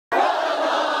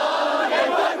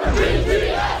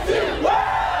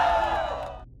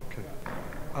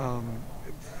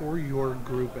For your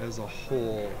group as a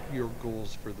whole, your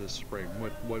goals for this spring,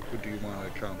 what do you want to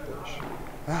accomplish?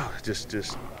 Oh, just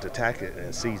attack it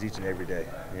and seize each and every day.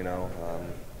 You know,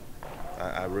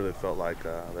 I really felt like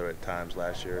there were times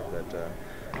last year that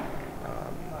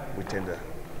we tend to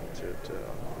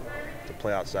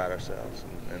play outside ourselves,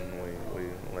 and we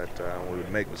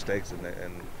would make mistakes,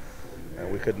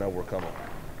 and we couldn't overcome them.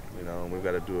 You know, and we've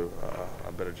got to do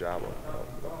a better job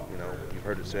of, you know, you've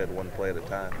heard it said, one play at a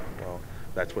time. Well,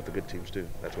 that's what the good teams do.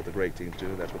 That's what the great teams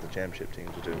do. That's what the championship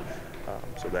teams do.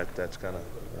 So that's kind of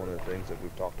one of the things that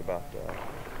we've talked about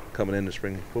coming into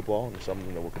spring football, and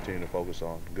something that we'll continue to focus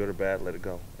on. Good or bad, let it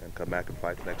go, and come back and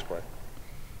fight the next play.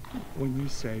 When you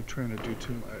say trying to do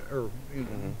too much, or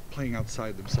playing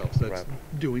outside themselves, that's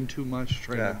Right. doing too much,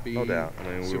 trying Yeah, to be no doubt. I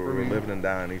mean, we were Superman. living and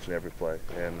dying each and every play,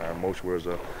 and our emotion was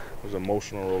an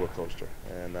emotional roller coaster,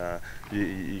 and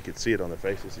you could see it on their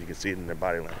faces, you could see it in their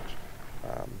body language.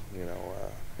 You know,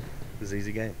 it's an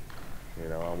easy game. You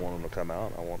know, I want them to come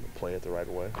out. I want them to play it the right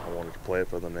way. I want them to play it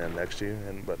for them then next year,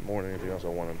 but more than anything else, I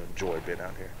want them to enjoy being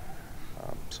out here.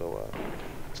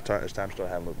 It's time to start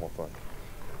having a little more fun.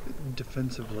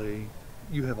 Defensively,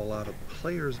 you have a lot of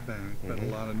players back, but a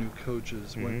lot of new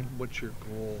coaches. What's your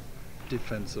goal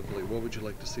defensively? What would you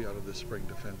like to see out of this spring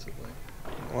defensively?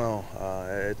 Well,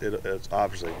 it's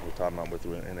obviously we're talking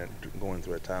about going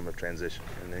through a time of transition,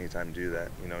 and anytime you do that,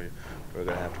 you know, we're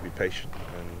going to have to be patient,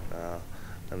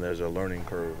 and there's a learning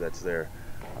curve that's there.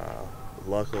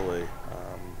 Luckily,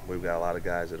 we've got a lot of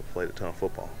guys that have played a ton of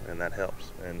football, and that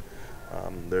helps. And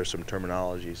there's some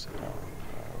terminologies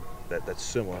that's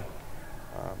similar.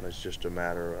 It's just a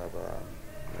matter of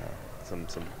some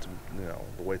you know,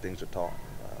 the way things are taught.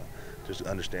 Just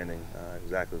understanding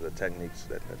exactly the techniques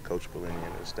that Coach Bellini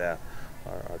and his staff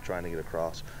are trying to get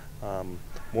across.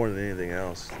 More than anything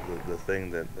else, the thing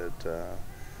that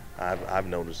I've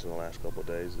noticed in the last couple of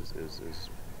days is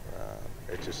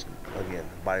it's just, again,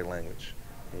 body language,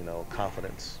 you know,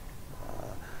 confidence,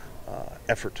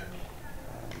 effort.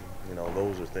 You know,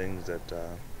 those are things that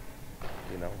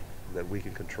you know, that we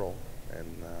can control,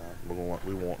 and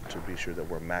we want to be sure that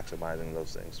we're maximizing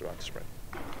those things throughout the spring.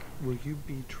 Will you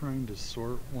be trying to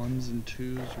sort ones and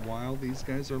twos while these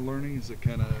guys are learning? Is it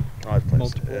kind of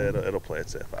multiple? It'll play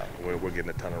itself out. We're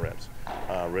getting a ton of reps.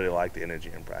 Really like the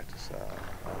energy in practice.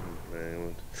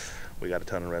 And we got a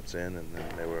ton of reps in,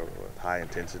 and they were with high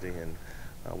intensity, and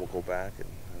we'll go back and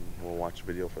we'll watch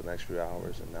video for the next few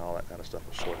hours, and all that kind of stuff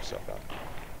will sort itself out.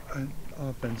 And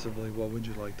offensively, what would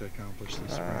you like to accomplish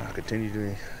this spring?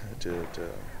 Continue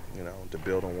to you know, to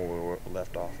build on where we were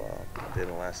left off at the end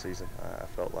of last season. I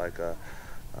felt like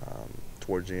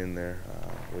towards the end there,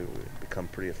 we become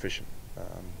pretty efficient.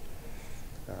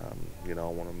 You know,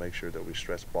 I want to make sure that we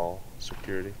stress ball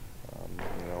security.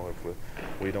 You know,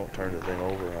 if we don't turn the thing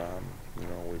over, you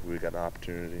know, we got an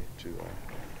opportunity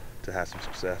to have some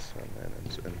success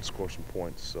and score some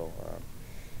points. So,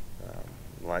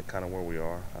 like kind of where we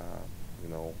are, you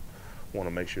know, want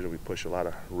to make sure that we push a lot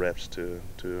of reps to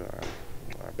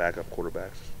our backup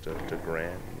quarterbacks, to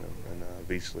Grant and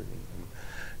Beasley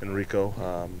and Rico,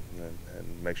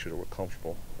 and make sure that we're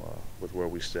comfortable with where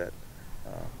we sit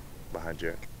behind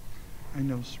Jared. I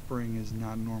know spring is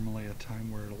not normally a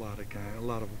time where a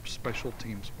lot of special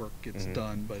teams work gets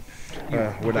done, but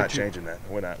we're not changing that.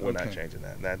 We're not changing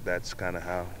that. That's kind of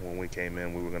how, when we came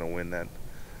in, we were going to win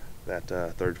that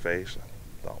third phase.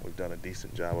 I thought we've done a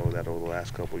decent job over that over the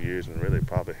last couple of years, and really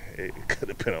probably it could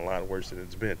have been a lot worse than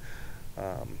it's been.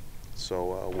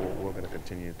 So we're going to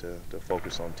continue to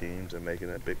focus on teams and making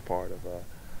it a big part of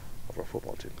our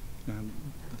football team. And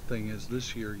the thing is,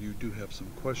 this year you do have some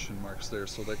question marks there,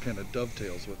 so that kind of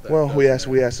dovetails with that. Well, we asked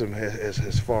doesn't them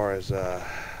as far as you know,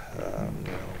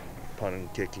 punting,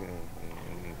 kicking,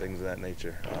 and things of that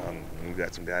nature. We've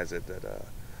got some guys that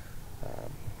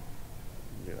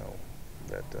you know,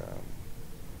 that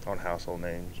aren't household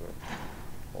names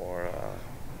or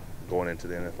going into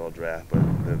the NFL draft,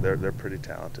 but they're pretty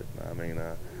talented. I mean,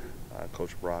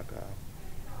 Coach Brock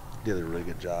did a really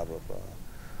good job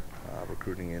of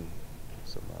recruiting in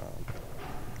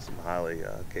some highly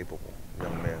capable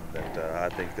young men that I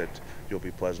think that you'll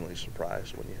be pleasantly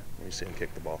surprised when you see him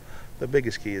kick the ball. The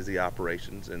biggest key is the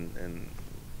operations, and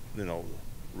you know,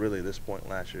 really at this point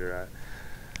last year, I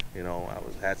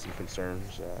had some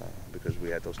concerns because we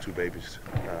had those two babies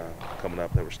coming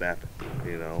up that were snapping,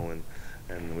 you know,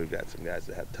 and we've got some guys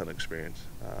that have a ton of experience,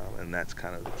 and that's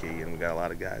kind of the key. And we got a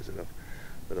lot of guys that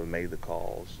have made the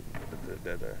calls,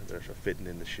 that are fitting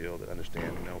in the shield, that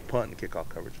understand, you know, punt and kickoff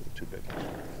coverage are the two big ones.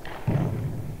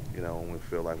 You know, and we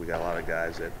feel like we got a lot of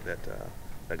guys that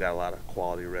got a lot of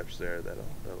quality reps there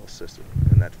that'll assist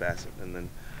in that facet. And then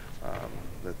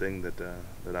the thing that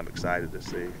I'm excited to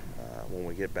see when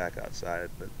we get back outside,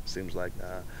 it seems like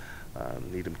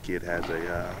Needham kid has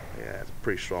a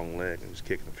pretty strong leg, and he's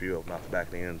kicking a few of them out the back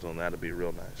of the end zone. That'll be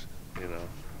real nice, you know.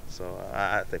 So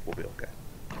I think we'll be okay.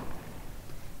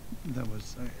 That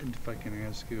was, if I can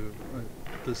ask you,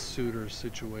 the Suter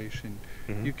situation.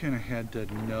 Mm-hmm. You kind of had to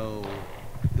know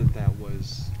that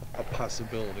was a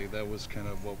possibility. That was kind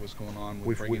of what was going on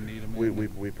with bringing Needham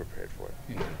in. We prepared for it.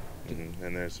 Yeah. Mm-hmm.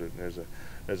 And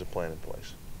there's a plan in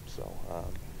place. So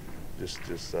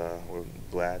we're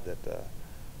glad that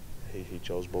he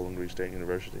chose Bowling Green State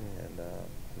University,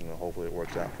 and hopefully it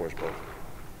works out for us both.